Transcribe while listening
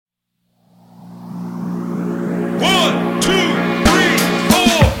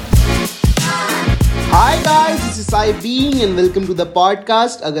Hi being and welcome to the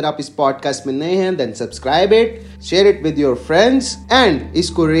podcast. अगर आप इस पॉडकास्ट में नए हैं then subscribe it, share it with your friends and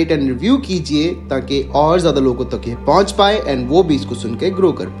इसको रेट एंड रिव्यू कीजिए ताकि और ज्यादा लोगों तक ये पहुंच पाए एंड वो भी इसको सुन के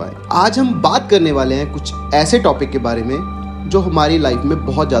ग्रो कर पाए। आज हम बात करने वाले हैं कुछ ऐसे टॉपिक के बारे में जो हमारी लाइफ में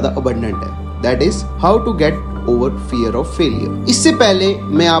बहुत ज्यादा अबंडेंट है, that is how to get over fear of failure. इससे पहले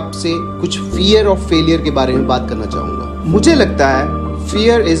मैं आपसे कुछ फियर ऑफ फेलियर के बारे में बात करना चाहूंगा। मुझे लगता है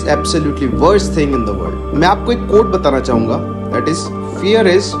Fear is absolutely worst thing in the world। मैं आपको एक कोट बताना चाहूंगा, that is fear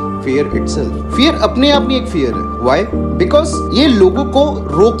is fear itself। Fear अपने आप में एक fear है। Why? Because ये लोगों को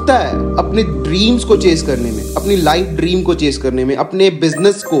रोकता है अपने ड्रीम्स को चेस करने में, अपनी लाइफ ड्रीम को चेस करने में, अपने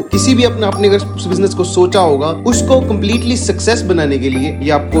बिजनेस को, किसी भी अपने बिजनेस को सोचा होगा उसको कंप्लीटली सक्सेस बनाने के लिए ये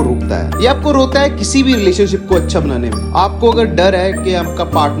आपको रोकता है। ये आपको रोकता है किसी भी रिलेशनशिप को अच्छा बनाने में। आपको अगर डर है कि आपका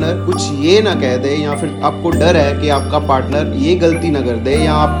पार्टनर कुछ ये ना कह दे, या फिर आपको डर है कि आपका पार्टनर ये गलती ना कर दे,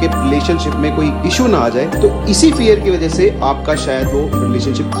 या आपके रिलेशनशिप में कोई इशू ना आ जाए, तो इसी फियर की वजह से आपका शायद वो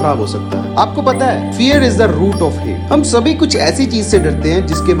रिलेशनशिप खराब हो सकता है। आपको पता है fear is the root of hate. हम सभी कुछ ऐसी चीज से डरते हैं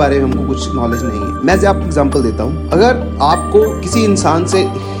जिसके बारे में हमको कुछ नॉलेज नहीं है। मैं आपको एग्जांपल देता हूँ। अगर आपको किसी इंसान से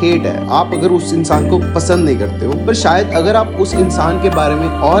हेट है, आप अगर उस इंसान को पसंद नहीं करते हो, पर शायद अगर आप उस इंसान के बारे में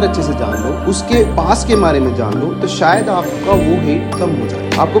और अच्छे से जान लो, उसके पास के बारे में जान लो, तो शायद आपका वो हेट कम हो जाए।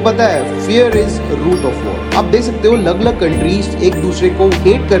 आपको पता है fear is root of war. आप देख सकते हो अलग अलग कंट्रीज एक दूसरे को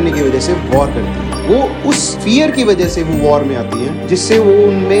हेट करने की वजह से वॉर करती है। वो उस फियर की वजह से वो वॉर में आती है, जिससे वो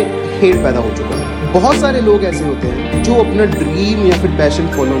उनमें हेट पैदा हो चुका है। बहुत सारे लोग ऐसे होते हैं जो अपना ड्रीम या फिर पैशन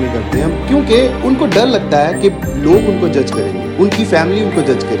फॉलो नहीं करते हैं क्योंकि उनको डर लगता है कि लोग उनको जज करेंगे, उनकी फैमिली उनको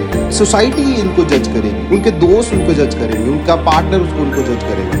जज करेगी, सोसाइटी इनको जज करेगी, उनके दोस्त उनको जज करेंगे, उनका पार्टनर उनको जज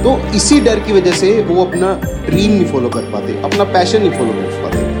करेगा। तो इसी डर की वजह से वो अपना ड्रीम नहीं फॉलो कर पाते, अपना पैशन नहीं फॉलो कर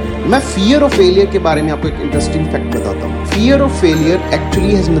पाते। मैं फियर ऑफ फेलियर के बारे में आपको एक इंटरेस्टिंग फैक्ट बताता हूँ। Fear of failure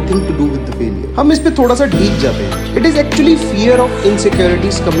actually has nothing to do with the failure. हम इस पे थोड़ा सा डीप जाते हैं। It is actually fear of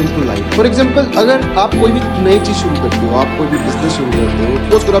insecurities coming to life. For example, अगर आप कोई भी नई चीज शुरू करते हो, आप कोई भी बिजनेस शुरू करते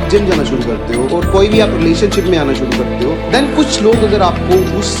हो, उसको आप जिम जाना शुरू करते हो, और कोई भी आप रिलेशनशिप में आना शुरू करते हो, देन कुछ लोग अगर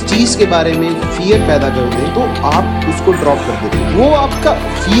आपको उस चीज के बारे में फियर पैदा कर दे तो आप उसको ड्रॉप कर देते हो। वो आपका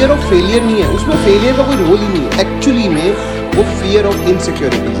फियर ऑफ फेलियर नहीं है, उसमें फेलियर का कोई रोल ही नहीं है। एक्चुअली में वो फियर ऑफ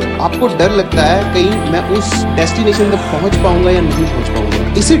इनसिक्योरिटीज है। आपको डर लगता है कहीं मैं उस डेस्टिनेशन तक पहुंच पाऊंगा या नहीं पहुंच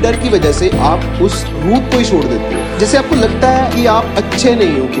पाऊंगा। इसी डर की वजह से आप उस रूट को ही छोड़ देते हो। जैसे आपको लगता है कि आप अच्छे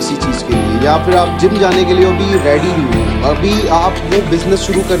नहीं हो किसी चीज के लिए, या फिर आप जिम जाने के लिए अभी रेडी नहीं हो, अभी आप वो बिजनेस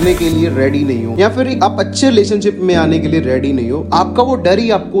शुरू करने के लिए रेडी नहीं हो, या फिर आप अच्छे रिलेशनशिप में आने के लिए रेडी नहीं हो। आपका वो डर ही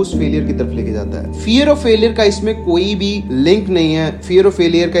आपको उस फेलियर की तरफ लेके जाता है। फियर ऑफ फेलियर का इसमें कोई भी लिंक नहीं है, फियर ऑफ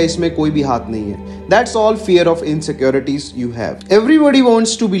फेलियर का इसमें कोई भी हाथ नहीं है। That's all fear of insecurities you have. Everybody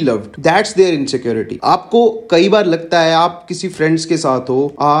wants to be loved. That's their insecurity. आपको कई बार लगता है आप किसी फ्रेंड्स के साथ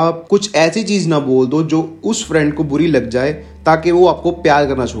हो, आप कुछ ऐसी चीज ना बोल दो जो उस फ्रेंड को बुरी लग जाए ताकि वो आपको प्यार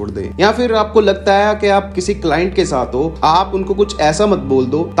करना छोड़ दे, या फिर आपको लगता है कि आप किसी क्लाइंट के साथ हो, आप उनको कुछ ऐसा मत बोल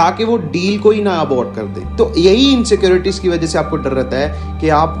दो ताकि वो डील को ही ना अबॉर्ट कर दे। तो यही इनसिक्योरिटीज की वजह से आपको डर रहता है कि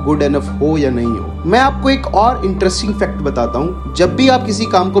आप गुड एनफ हो या नहीं हो। मैं आपको एक और इंटरेस्टिंग फैक्ट बताता हूँ। जब भी आप किसी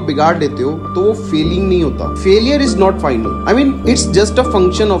काम को बिगाड़ देते हो तो वो फेलिंग नहीं होता। Failure is not final. I mean it's just a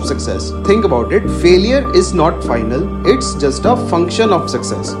function of success. Think about it. Failure is not final, it's just a function of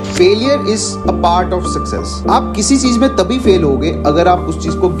success. Failure is a part of success. आप किसी चीज में तभी fail होगे अगर आप उस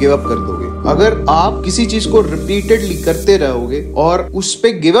चीज को गिव अप कर दोगे। अगर आप किसी चीज को रिपीटेडली करते रहोगे और उस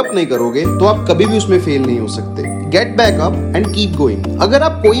पे गिव अप नहीं करोगे तो आप कभी भी उसमें फेल नहीं हो सकते। Get back up and keep going. अगर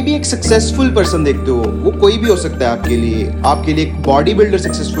आप कोई भी एक सक्सेसफुल पर्सन देखते हो, वो कोई भी हो सकता है आपके लिए एक बॉडी बिल्डर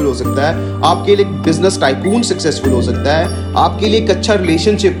सक्सेसफुल हो सकता है, आपके लिए एक बिजनेस टाइकून सक्सेसफुल हो सकता है, आपके लिए एक अच्छा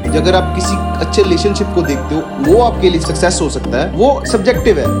रिलेशनशिप, अगर आप किसी अच्छे रिलेशनशिप को देखते हो वो आपके लिए सक्सेस हो सकता है। वो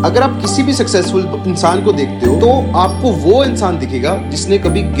सब्जेक्टिव है। अगर आप किसी भी सक्सेसफुल इंसान को देखते हो तो आपको वो इंसान दिखेगा जिसने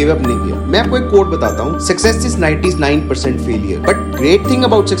कभी गिव अप नहीं किया। मैं आपको एक कोट बताता हूँ। Success is 99% failure, but great thing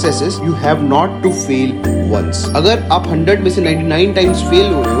about success is you have not to fail once. अगर आप 100 में से 99 टाइम्स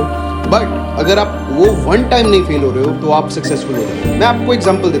फेल हो रहे हो, बट अगर आप वो वन टाइम नहीं फेल हो रहे हो तो आप सक्सेसफुल हो रहे हो। मैं आपको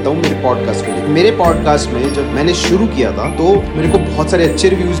एग्जांपल देता हूँ मेरे पॉडकास्ट के लिए। मेरे पॉडकास्ट में जब मैंने शुरू किया था तो मेरे को बहुत सारे अच्छे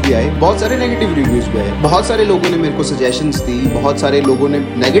रिव्यूज भी आए, बहुत सारे नेगेटिव रिव्यूज भी आए, बहुत सारे लोगों ने मेरे को सजेशंस दी, बहुत सारे लोगों ने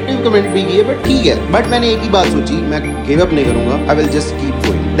नेगेटिव कमेंट भी किए, बट ठीक है। बट मैंने एक ही बात सोची, मैं गिव अप नहीं करूंगा, I will just keep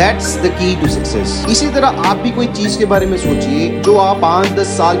going. That's the key to success. इसी तरह आप भी कोई चीज के बारे में सोचिए जो आप 5-10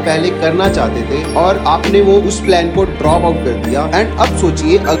 साल पहले करना चाहते थे और आपने वो उस प्लान को ड्रॉप आउट कर दिया, एंड अब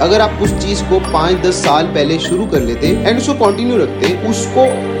सोचिए अगर आप उस चीज को 5-10 साल पहले शुरू कर लेते एंड उसको कंटिन्यू रखते, उसको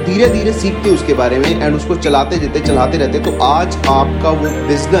धीरे धीरे सीखते उसके बारे में एंड उसको चलाते रहते तो आज आपका वो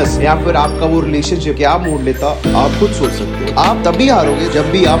बिजनेस या फिर आपका वो रिलेशनशिप क्या मोड़ लेता आप खुद सोच सकते हो। आप तभी हारोगे जब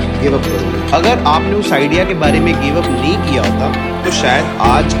भी आप गिव अप करोगे। अगर आपने उस आइडिया के बारे में गिव अप नहीं किया होता तो शायद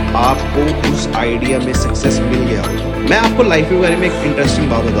आज आपको उस आइडिया में सक्सेस मिल गया होता। मैं आपको लाइफ के बारे में एक इंटरेस्टिंग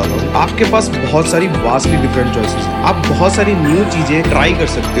बात बताता हूँ। आपके पास बहुत सारी वास्टली डिफरेंट चॉइसेस हैं। आप बहुत सारी न्यू चीजें ट्राई कर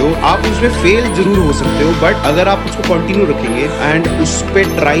सकते हो। आप उसमें फेल जरूर हो सकते हो, बट अगर आप उसको कंटिन्यू रखेंगे एंड उस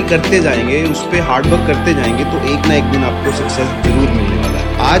पर ट्राई करते जाएंगे, उस पर हार्डवर्क करते जाएंगे तो एक ना एक दिन आपको सक्सेस जरूर मिलने वाला है।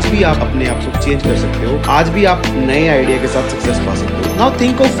 आज भी आप अपने आप को चेंज कर सकते हो। आज भी आप नए आइडिया के साथ सक्सेस पा सकते हो। Now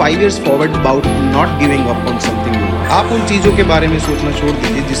think of 5 years forward about not giving up on something new. आप उन चीजों के बारे में सोचना छोड़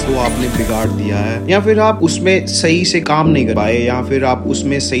दीजिए जिसको आपने बिगाड़ दिया है, या फिर आप उसमें सही से काम नहीं कर पाए, या फिर आप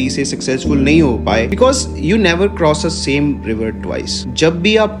उसमें सही से सक्सेसफुल नहीं हो पाए, because you never cross a same river twice. जब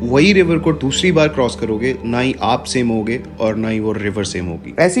भी आप वही रिवर को दूसरी बार क्रॉस करोगे, ना ही आप सेम होगे और ना ही वो रिवर सेम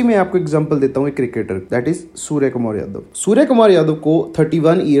होगी। ऐसे ही मैं आपको एग्जांपल देता हूँ एक cricketer, that is Surya Kumar Yadav. Surya Kumar Yadav को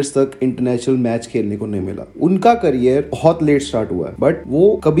 31 ईयर्स तक इंटरनेशनल मैच खेलने को नहीं मिला। उनका करियर बहुत लेट स्टार्ट हुआ है, बट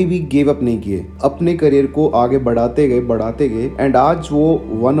वो कभी भी गिव अप नहीं किए। अपने करियर को आगे बढ़ाते गए एंड आज वो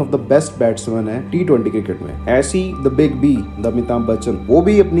one of the best batsman है T20 क्रिकेट में। ऐसी the big B, the Amitabh Bachchan, वो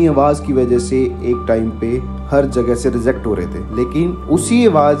भी अपनी आवाज की वजह से एक टाइम पे हर जगह से रिजेक्ट हो रहे थे, लेकिन उसी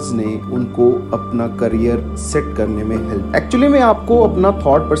आवाज ने उनको अपना करियर सेट करने में हेल्प। एक्चुअली में आपको अपना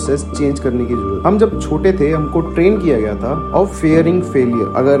थॉट प्रोसेस चेंज करने की जरूरत। हम जब छोटे थे हमको ट्रेन किया गया था ऑफ फेयरिंग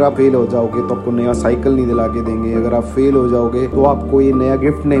फेलियर। अगर आप फेल हो जाओगे तो आपको नया साइकिल नहीं दिला के देंगे, अगर आप फेल हो जाओगे तो आपको ये नया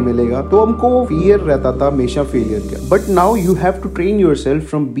गिफ्ट नहीं मिलेगा। तो हमको फियर रहता था हमेशा फेलियर का। But now you have to train yourself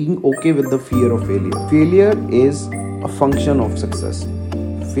from being okay with the fear of failure. Failure is a function of success.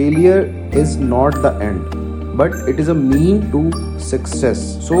 Failure is not the end, but it is a mean to success.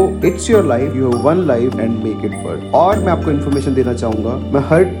 So it's your life, you have one life and make it work. और मैं आपको information देना चाहूँगा, मैं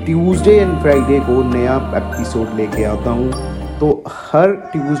हर Tuesday and Friday को नया episode लेके आता हूँ, तो हर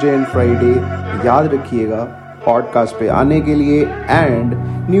ट्यूसडे एंड फ्राइडे याद रखिएगा पॉडकास्ट पे आने के लिए एंड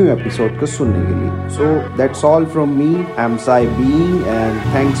न्यू एपिसोड को सुनने के लिए। So that's all from me. I'm Sai Being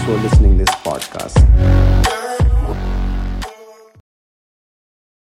and thanks for listening this podcast.